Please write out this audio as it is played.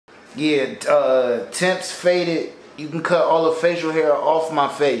Yeah, temps faded. You can cut all the facial hair off my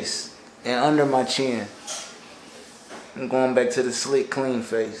face and under my chin. I'm going back to the slick, clean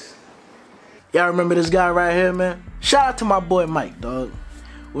face. Y'all remember this guy right here, man? Shout out to my boy Mike, dog.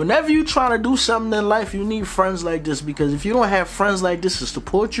 Whenever you trying to do something in life, you need friends like this, because if you don't have friends like this to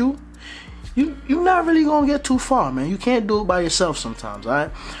support you, you're not really gonna get too far, man. You can't do it by yourself sometimes,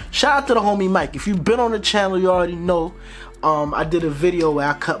 alright? Shout out to the homie Mike. If you've been on the channel, you already know. I did a video where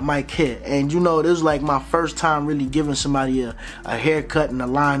I cut Mike hair, and you know, this was like my first time really giving somebody a haircut and a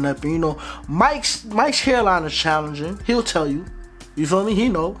lineup. And you know, Mike's hairline is challenging. He'll tell you. You feel me? He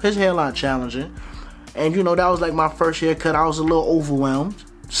know his hairline challenging. And you know, that was like my first haircut. I was a little overwhelmed,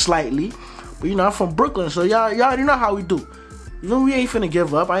 slightly. But you know, I'm from Brooklyn, so y'all already know how we do. You know, we ain't finna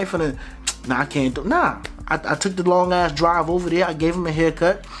give up. I ain't finna, nah, I can't do, nah. I took the long ass drive over there. I gave him a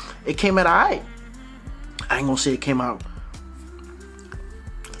haircut. It came out alright. I ain't gonna say it came out.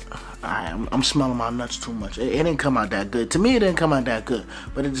 I'm smelling my nuts too much. It didn't come out that good. To me, it didn't come out that good.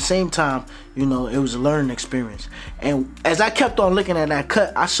 But at the same time, you know, it was a learning experience. And as I kept on looking at that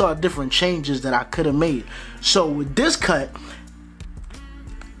cut, I saw different changes that I could have made. So with this cut,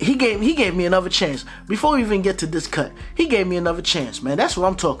 he gave me another chance. Before we even get to this cut, he gave me another chance, man. That's what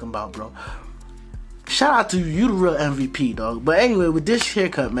I'm talking about, bro. Shout out to you. You the real MVP, dog. But anyway, with this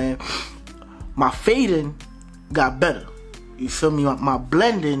haircut, man, my fading got better. You feel me? My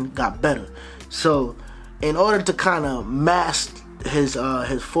blending got better. So, in order to kind of mask his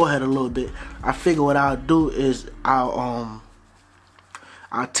forehead a little bit, I figure what I'll do is I'll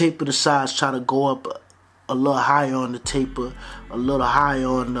taper the sides, try to go up a little higher on the taper, a little higher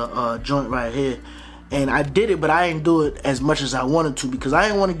on the joint right here. And I did it, but I didn't do it as much as I wanted to, because I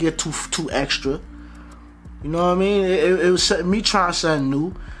didn't want to get too extra. You know what I mean? It was me trying something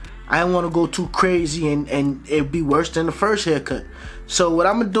new. I didn't want to go too crazy and it'd be worse than the first haircut. So what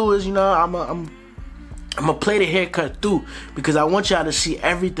I'm gonna do is, you know, I'm gonna play the haircut through, because I want y'all to see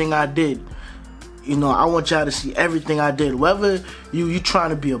everything I did. You know, I want y'all to see everything I did. Whether you trying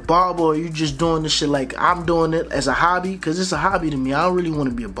to be a barber or you just doing this shit like I'm doing it as a hobby, because it's a hobby to me. I don't really want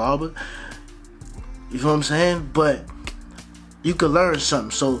to be a barber. You feel what I'm saying? But you could learn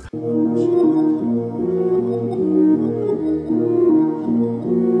something. So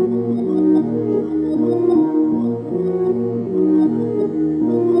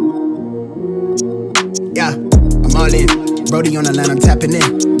Brody on the line, I'm tapping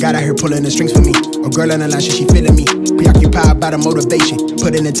in. God out here pulling the strings for me. A girl on the line, she feeling me. Preoccupied by the motivation.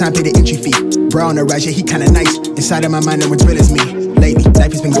 Put in the time, pay the entry fee. Bro on the rise, yeah, he kinda nice. Inside of my mind, no one's real as me. Lately,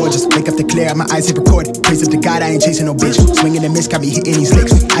 life has been gorgeous. Wake up to clear, my eyes hit recorded. Praise up to God, I ain't chasing no bitch. Swinging the miss, got me hitting these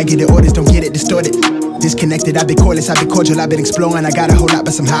licks. I get the orders, don't get it distorted. Disconnected, I've been cordless, I've been cordial, I've been exploring. I got a whole lot,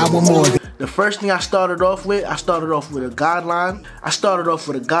 but somehow I want more of it. The first thing I started off with a guideline. I started off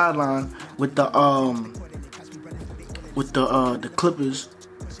with a guideline with the clippers,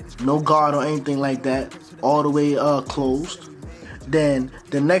 no guard or anything like that, all the way closed. Then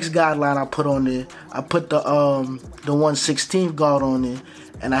the next guideline I put on there, I put the 1/16 guard on there,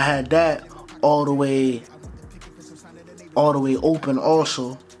 and I had that all the way open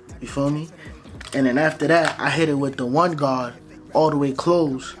also. You feel me? And then after that, I hit it with the 1 guard all the way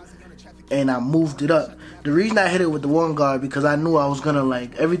closed, and I moved it up. The reason I hit it with the 1 guard, because I knew I was gonna,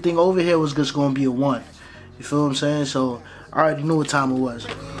 like, everything over here was just gonna be a 1. You feel what I'm saying? So I already knew what time it was.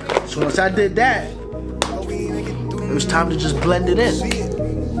 So once I did that, it was time to just blend it in.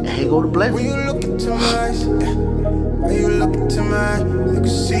 And here go the blend. When you look into my eyes, when you look into my eyes, you can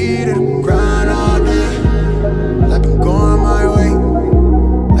see that I'm grind all day. Like I'm going my way.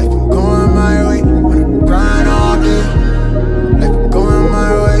 Like I'm going my way. When I grind all day. Like I'm going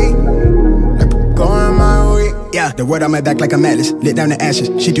my way. Like I'm going my way. Yeah, the word on my back like I'm Atlas. Lit down the ashes.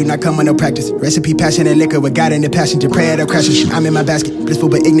 She do not come with no practice. Recipe, passion, and liquor with God in the passenger. Prayer that crashes. I'm in my basket. Blissful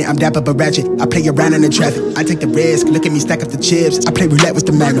but ignorant. I'm dapper but ratchet. I play around in the traffic. I take the risk. Look at me stack up the chips. I play roulette with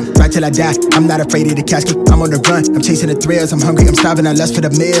the magnum. Right till I die. I'm not afraid of the casket. I'm on the run. I'm chasing the thrills. I'm hungry. I'm starving. I lust for the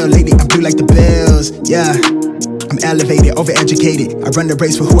meal. Lately, I'm blue like the bills. Yeah. I'm elevated, overeducated. I run the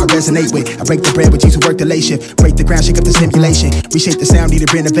race for who I resonate with. I break the bread with Jesus who work the late shift. Break the ground, shake up the simulation. Reshape the sound,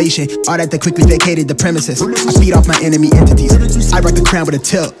 needed renovation. All that quickly vacated the premises. I feed off my enemy entities. I rock the crown with a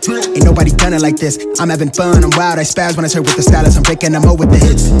tilt. Ain't nobody done it like this. I'm having fun, I'm wild, I spaz when I serve with the stylist. I'm breaking them over with the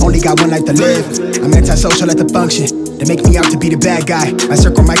hits. Only got one life to live. I'm antisocial at the function. They make me out to be the bad guy. My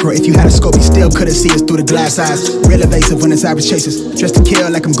circle micro, if you had a scope, you still couldn't see us through the glass eyes. Real evasive when it's average chasers. Dressed to kill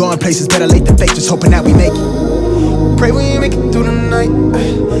like I'm going places. Better late than fake, just hoping that we make it. Pray we make it through the night.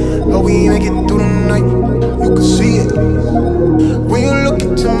 Oh, we make it through the night. You can see it when you look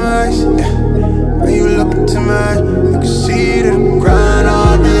into my eyes. When you look into my eyes, you can see that I'm grind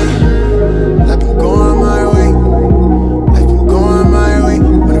all day.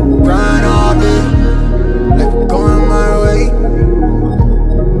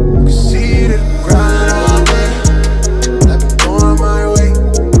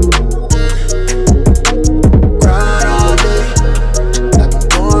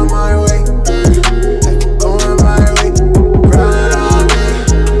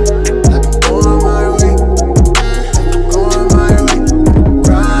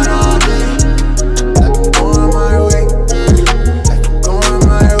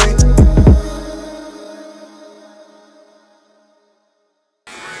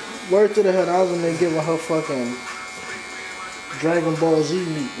 could have had. I was in there giving her fucking Dragon Ball Z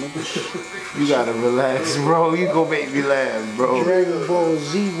meat, nigga. You gotta relax, bro. You gon' make me laugh, bro. Dragon Ball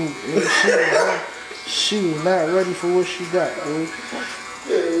Z meat, nigga. She was not ready for what she got, bro.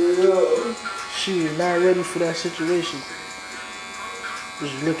 She was not ready for that situation.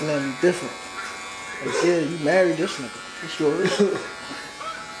 Just looking at me different. Like, yeah, you married this nigga. This yours.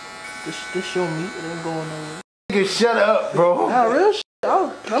 This your meat. It ain't going nowhere. Nigga, shut up, bro. Nah, real shit.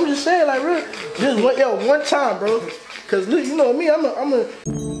 I'm just saying, like, real. Just one time, bro. Cause look, you know me. I'm a.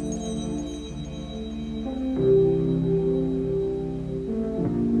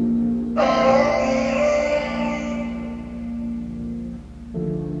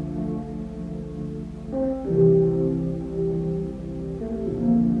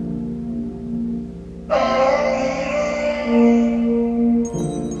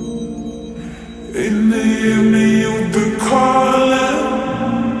 In the evening you'll be calling.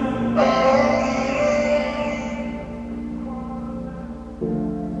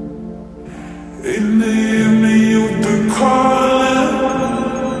 In the evening you'll be calling.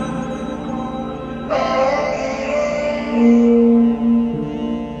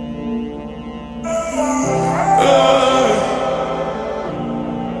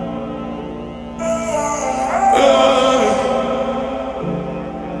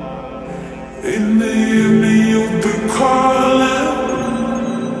 In the evening you'll be calling.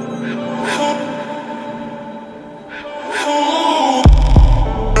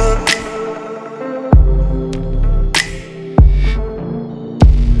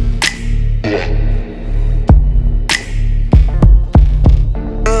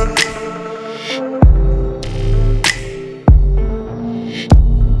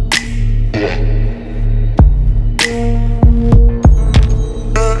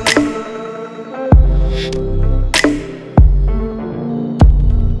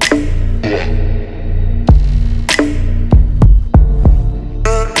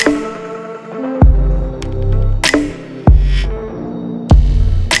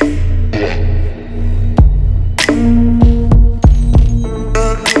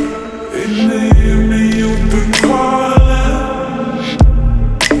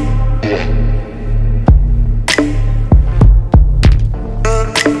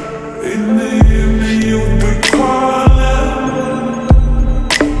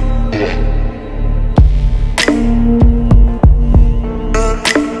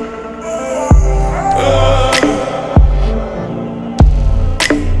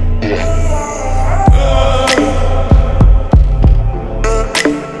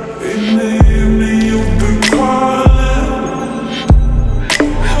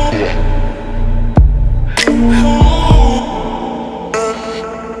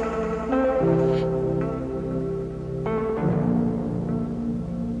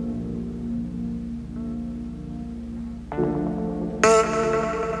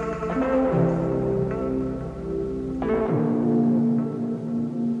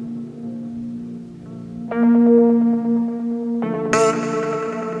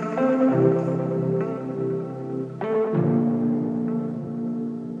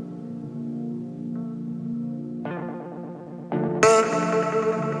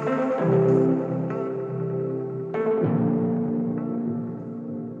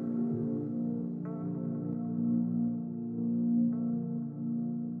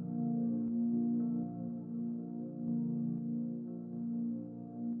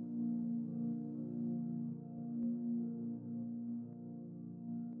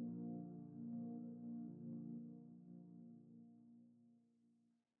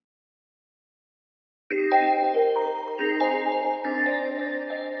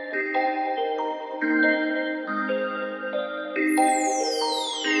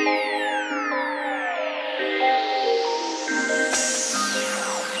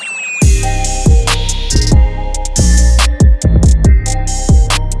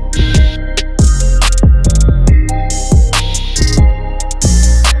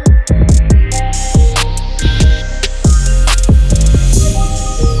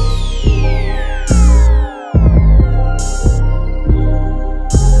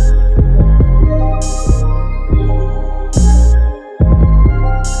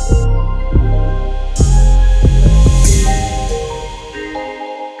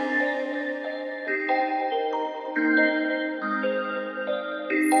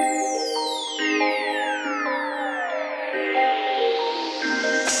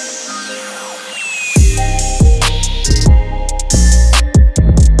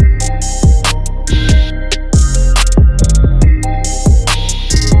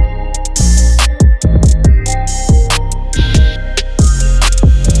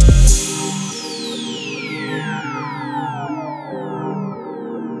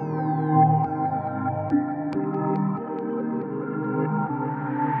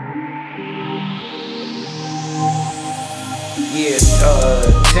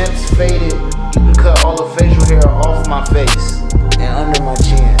 temps faded, you can cut all the facial hair off my face and under my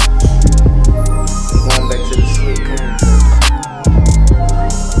chin. I'm going back to the slick clean.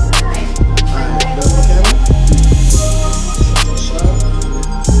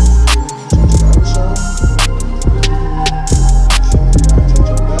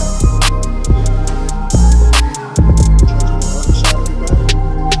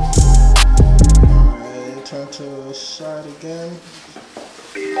 To the side again.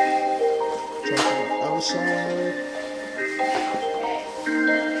 Turn to the other side.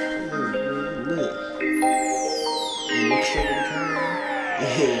 Lit. And look straight at the camera.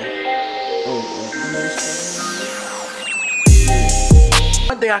 Yeah.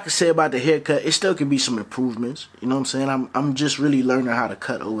 One thing I can say about the haircut, it still can be some improvements. You know what I'm saying? I'm just really learning how to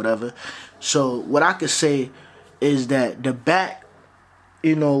cut or whatever. So what I could say is that the back,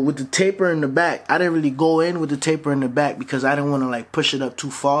 you know, with the taper in the back, I didn't really go in with the taper in the back because I didn't want to like push it up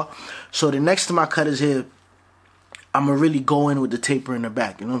too far. So the next time I cut his hair, I'm gonna really go in with the taper in the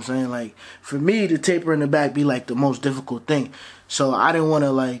back. You know what I'm saying? Like for me, the taper in the back be like the most difficult thing. So I didn't want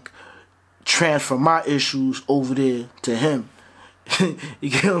to like transfer my issues over there to him. You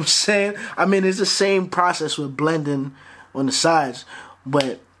get what I'm saying? I mean, it's the same process with blending on the sides,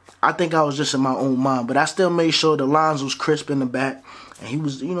 but I think I was just in my own mind. But I still made sure the lines was crisp in the back. And he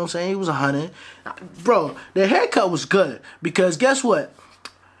was, you know what I'm saying, he was 100. Bro, the haircut was good. Because guess what?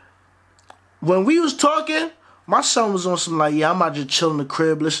 When we was talking, my son was on some like, yeah, I'm about to just chill in the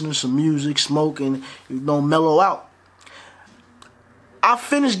crib, listening to some music, smoking, you know, mellow out. I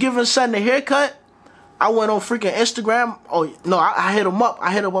finished giving son the haircut. I went on freaking Instagram. Oh, no, I hit him up.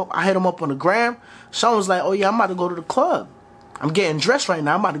 I hit him up on the gram. Son was like, oh, yeah, I'm about to go to the club. I'm getting dressed right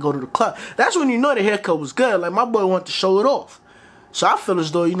now. I'm about to go to the club. That's when you know the haircut was good. Like, my boy wanted to show it off. So I feel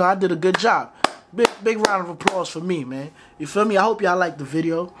as though, you know, I did a good job. Big round of applause for me, man. You feel me? I hope y'all liked the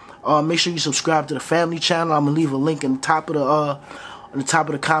video. Make sure you subscribe to the family channel. I'm gonna leave a link in the top of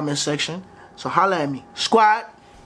the comment section. So holla at me. Squad.